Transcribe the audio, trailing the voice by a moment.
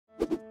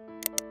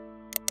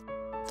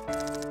আমরা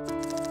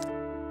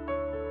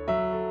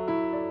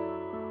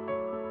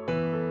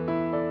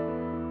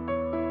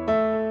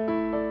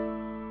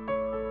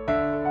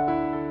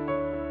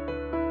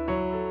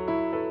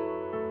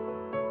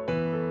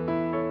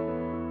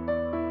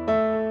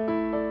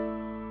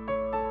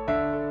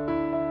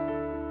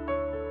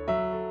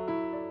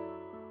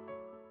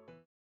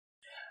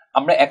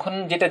এখন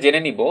যেটা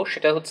জেনে নিব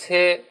সেটা হচ্ছে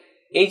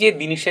এই যে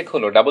দিনিশেক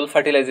হলো, ডাবল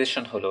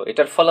ফার্টিলাইজেশন হলো,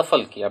 এটার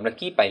ফলাফল কি, আমরা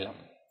কি পাইলাম।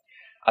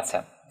 আচ্ছা,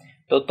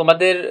 তো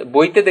তোমাদের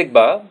বইতে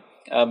দেখবা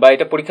বা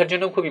এটা পরীক্ষার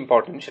জন্য খুব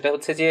ইম্পর্টেন্ট, সেটা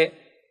হচ্ছে যে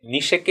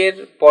নিষেকের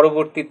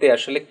পরবর্তীতে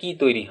আসলে কি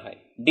তৈরি হয়।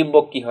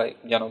 ডিম্বক কি হয়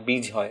জানো,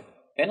 বীজ হয়,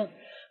 তাই না?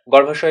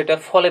 গর্ভাশয় এটা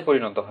ফলে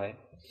পরিণত হয়।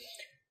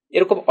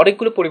 এরকম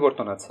অনেকগুলো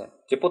পরিবর্তন আছে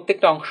যে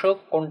প্রত্যেকটা অংশ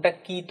কোনটা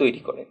কি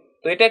তৈরি করে।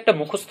 তো এটা একটা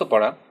মুখস্থ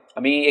পড়া,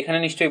 আমি এখানে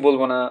নিশ্চয়ই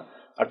বলবো না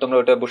আর তোমরা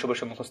ওটা বসে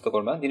বসে মুখস্থ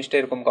করবা, জিনিসটা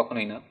এরকম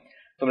কখনোই না।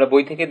 তোমরা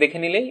বই থেকে দেখে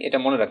নিলেই এটা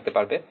মনে রাখতে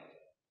পারবে।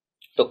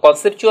 তো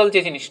কনসেপচুয়াল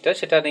যে জিনিসটা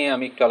সেটা নিয়ে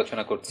আমি একটু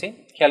আলোচনা করছি।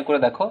 খেয়াল করে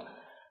দেখো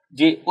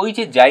যে ওই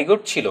যে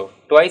জাইগোট ছিল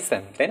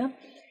টোয়াইসেন, তাই না?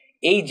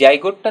 এই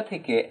জাইগোটটা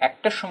থেকে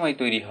একটা সময়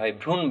তৈরি হয়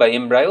ভ্রূণ বা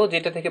এমব্রায়ো,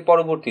 যেটা থেকে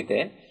পরবর্তীতে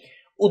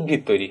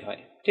উদ্ভিদ তৈরি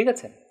হয়। ঠিক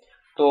আছে,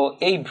 তো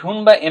এই ভ্রূণ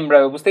বা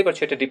এমব্রায়ো বুঝতেই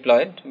পারছো এটা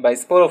ডিপ্লয়েড বা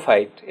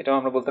স্পোরোফাইট, এটাও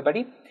আমরা বলতে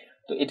পারি।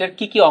 তো এটার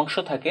কি কি অংশ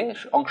থাকে,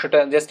 অংশটা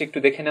জাস্ট একটু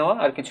দেখে নেওয়া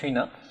আর কিছুই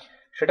না।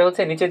 সেটা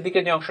হচ্ছে নিচের দিকে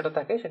যে অংশটা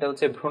থাকে সেটা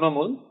হচ্ছে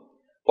ভ্রূণমূল,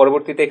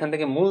 পরবর্তীতে এখান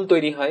থেকে মূল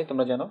তৈরি হয়,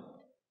 তোমরা জানো।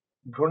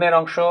 ভ্রূণের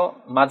অংশ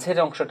মাঝের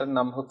অংশটার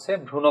নাম হচ্ছে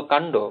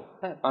ভ্রূণকাণ্ড,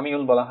 হ্যাঁ,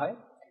 পামিউল বলা হয়।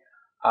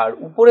 আর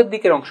উপরের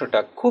দিকের অংশটা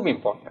খুব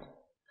ইম্পর্টেন্ট,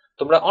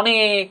 তোমরা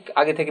অনেক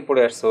আগে থেকে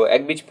পড়ে আসছো,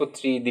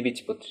 একবীজপত্রী,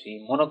 দ্বিবীজপত্রী,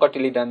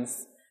 মনোকটিলিডান্স,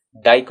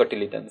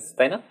 ডাইকটিলিডান্স,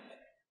 তাই না?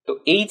 তো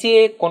এই যে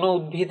কোন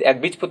উদ্ভিদ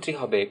একবীজপত্রী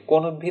হবে,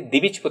 কোন উদ্ভিদ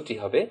দ্বিবীজপত্রী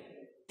হবে,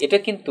 এটা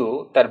কিন্তু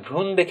তার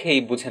ভ্রূণ দেখেই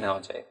বুঝে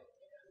নেওয়া যায়।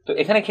 তো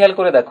এখানে খেয়াল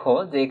করে দেখো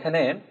যে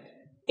এখানে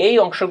এই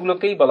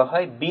অংশগুলোকেই বলা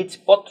হয়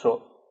বীজপত্র,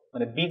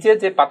 মানে বীজে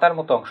যে পাতার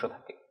মতো অংশ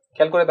থাকে।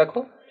 খেয়াল করে দেখো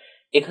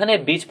এখানে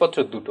বীজপত্র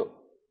দুটো,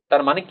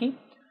 তার মানে কি,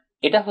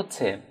 এটা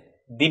হচ্ছে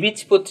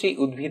দ্বিবীজপত্রী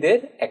উদ্ভিদের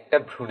একটা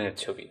ভ্রূণের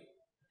ছবি।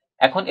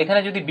 এখন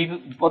এখানে যদি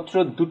বীজপত্র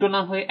দুটো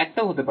না হয়ে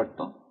একটাও হতে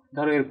পারতো,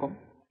 ধরো এরকম,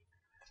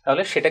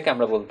 তাহলে সেটাকে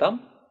আমরা বলতাম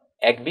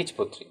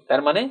একবীজপত্রী।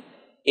 তার মানে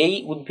এই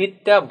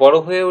উদ্ভিদটা বড়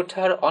হয়ে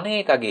ওঠার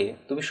অনেক আগে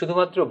তুমি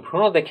শুধুমাত্র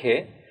ভ্রূণ দেখে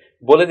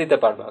বলে দিতে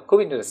পারবা। খুব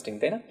ইন্টারেস্টিং,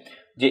 তাই না,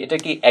 যে এটা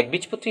কি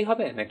একবীজপত্রী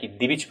হবে নাকি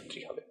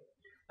দ্বিবীজপত্রী হবে।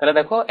 তাহলে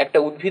দেখো একটা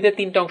উদ্ভিদে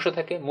তিনটা অংশ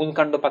থাকে, মূল,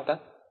 কাণ্ড, পাতা।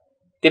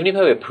 তেমনি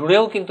ভাবে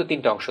ভ্রূণেও কিন্তু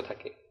তিনটা অংশ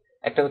থাকে,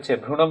 একটা হচ্ছে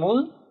ভ্রূণমূল,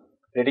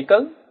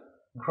 রেডিকল,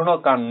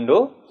 ভ্রূণকাণ্ড,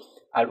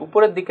 আর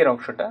উপরের দিকের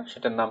অংশটা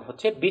সেটার নাম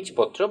হচ্ছে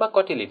বীজপত্র বা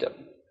কটিলিডন।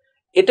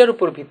 এটার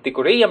উপর ভিত্তি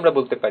করেই আমরা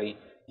বলতে পারি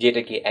যে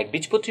এটা কি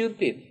একবীজপত্রী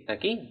উদ্ভিদ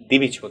নাকি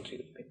দ্বিবীজপত্রী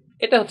উদ্ভিদ।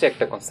 এটা হচ্ছে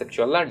একটা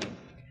কনসেপচুয়াল লার্নিং।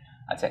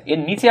 আচ্ছা, এর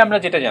নিচে আমরা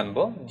যেটা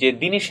জানবো যে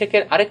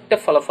দিনিশেকের আরেকটা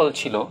ফলাফল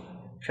ছিল,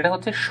 সেটা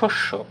হচ্ছে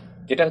শস্য,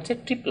 যেটা হচ্ছে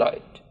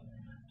ট্রিপ্লয়েড।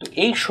 তো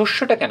এই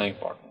শস্যটা কেন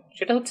ইম্পর্টেন্ট,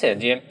 সেটা হচ্ছে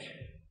যে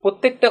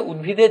প্রত্যেকটা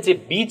উদ্ভিদে যে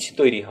বীজ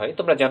তৈরি হয়,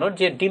 তোমরা জানো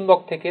যে ডিম্বক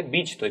থেকে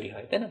বীজ তৈরি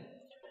হয়, তাই না?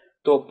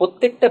 তো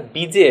প্রত্যেকটা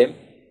বীজে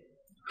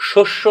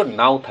শস্য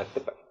নাও থাকতে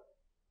পারে।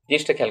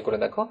 জিনিসটা খেয়াল করে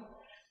দেখো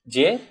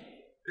যে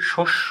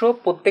শস্য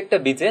প্রত্যেকটা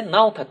বীজে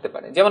নাও থাকতে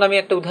পারে। যেমন আমি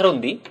একটা উদাহরণ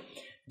দিই,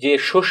 যে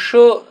শস্য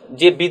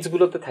যে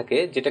বীজগুলোতে থাকে,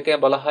 যেটাকে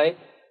বলা হয়,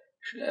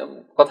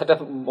 কথাটা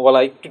বলা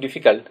একটু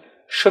ডিফিকাল্ট,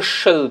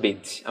 শস্যল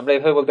বীজ আমরা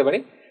এভাবে বলতে পারি,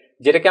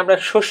 যেটাকে আমরা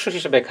শস্য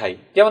হিসেবে খাই।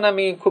 যেমন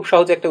আমি খুব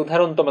সহজে একটা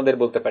উদাহরণ তোমাদের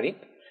বলতে পারি,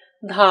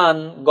 ধান,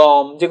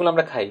 গম যেগুলো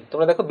আমরা খাই,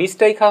 তোমরা দেখো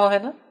বীজটাই খাওয়া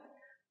হয় না।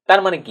 তার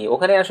মানে কি,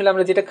 ওখানে আসলে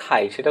আমরা যেটা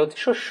খাই সেটা হচ্ছে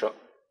শস্য।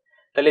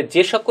 তাহলে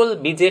যে সকল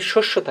বীজে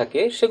শস্য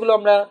থাকে সেগুলো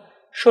আমরা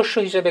শস্য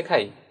হিসেবে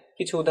খাই।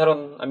 কিছু উদাহরণ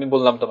আমি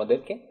বললাম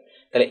তোমাদেরকে।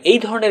 তাহলে এই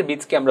ধরনের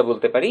বীজকে আমরা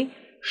বলতে পারি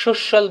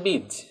শস্যল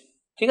বীজ।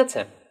 ঠিক আছে,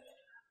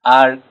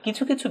 আর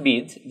কিছু কিছু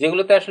বীজ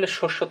যেগুলোতে আসলে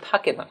শস্য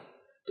থাকে না,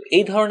 তো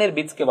এই ধরনের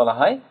বীজকে বলা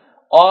হয়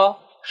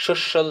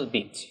অশস্যল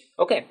বীজ।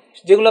 ওকে,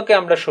 যেগুলোকে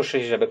আমরা শস্য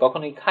হিসেবে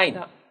কখনোই খাই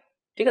না।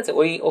 ঠিক আছে,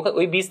 ওই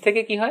ওই বীজ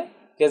থেকে কি হয়,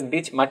 জাস্ট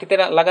বীজ মাটিতে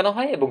লাগানো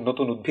হয় এবং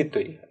নতুন উদ্ভিদ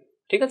তৈরি হয়।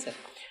 ঠিক আছে,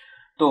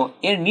 তো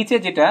এর নিচে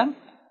যেটা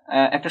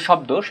একটা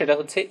শব্দ সেটা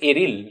হচ্ছে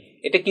এরিল।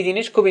 এটা কি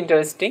জিনিস, খুব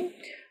ইন্টারেস্টিং।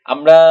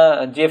 আমরা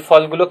যে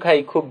ফলগুলো খাই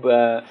খুব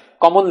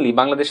কমনলি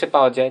বাংলাদেশে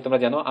পাওয়া যায়, তোমরা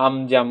জানো আম,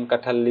 জাম,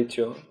 কাঁঠাল,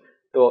 লিচু।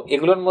 তো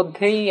এগুলোর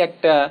মধ্যেই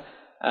একটা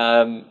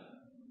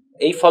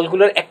এই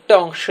ফলগুলোর একটা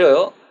অংশ,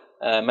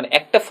 মানে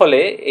একটা ফলে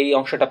এই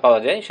অংশটা পাওয়া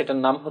যায়, সেটার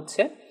নাম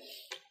হচ্ছে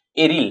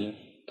এরিল।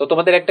 তো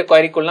তোমাদের একটা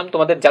কোয়েরি করলাম,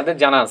 তোমাদের যাদের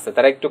জানা আছে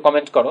তারা একটু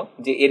কমেন্ট করো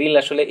যে এরিল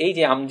আসলে এই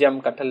যে আম, জাম,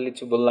 কাঁঠাল,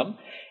 লিচু বললাম,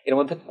 এর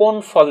মধ্যে কোন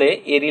ফলে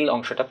এরিল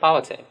অংশটা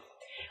পাওয়া যায়।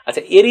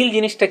 আচ্ছা, এরিল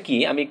জিনিসটা কি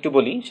আমি একটু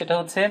বলি। সেটা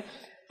হচ্ছে,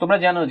 তোমরা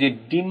জানো যে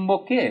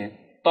ডিম্বকে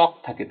ত্বক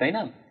থাকে, তাই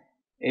না?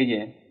 এই যে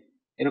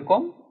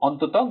এরকম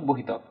অন্তত্বক,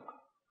 বহিত্বক,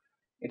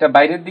 এটা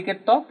বাইরের দিকের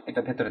ত্বক,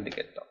 এটা ভেতরের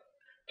দিকের ত্বক।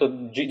 তো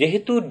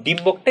যেহেতু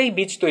ডিম্বকটাই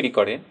বীজ তৈরি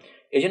করে,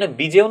 এই জন্য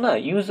বীজেও না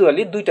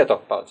ইউজুয়ালি দুইটা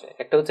ত্বক পাওয়া যায়,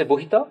 একটা হচ্ছে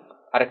বহিত্বক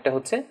আর একটা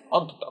হচ্ছে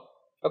অন্তত্বক।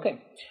 ওকে,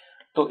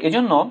 তো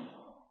এজন্য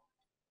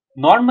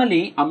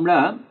নর্মালি আমরা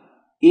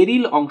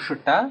এরিল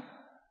অংশটা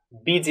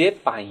বীজে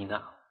পাই না।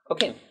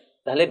 ওকে,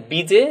 তাহলে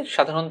বীজে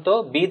সাধারণত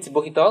বীজ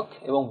বহিত্বক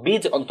এবং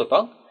বীজ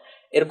অন্তত্বক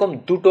এরকম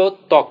দুটো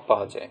ত্বক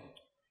পাওয়া যায়।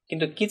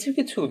 কিন্তু কিছু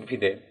কিছু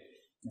উদ্ভিদে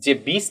যে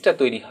বীজটা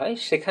তৈরি হয়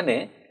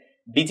সেখানে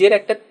বীজের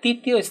একটা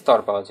তৃতীয়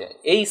স্তর পাওয়া যায়,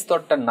 এই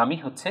স্তরটার নামই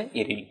হচ্ছে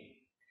এরিল।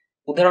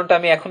 উদাহরণটা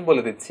আমি এখন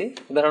বলে দিচ্ছি,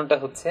 উদাহরণটা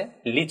হচ্ছে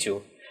লিচু।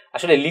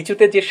 আসলে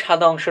লিচুতে যে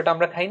সাদা অংশটা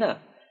আমরা খাই না,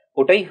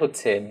 ওটাই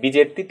হচ্ছে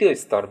বীজের তৃতীয়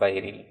স্তর বা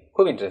এরিল।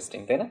 খুব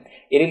ইন্টারেস্টিং, তাই না?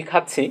 এরিল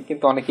খাচ্ছি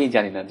কিন্তু অনেকেই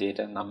জানি না যে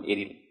এটার নাম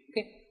এরিল।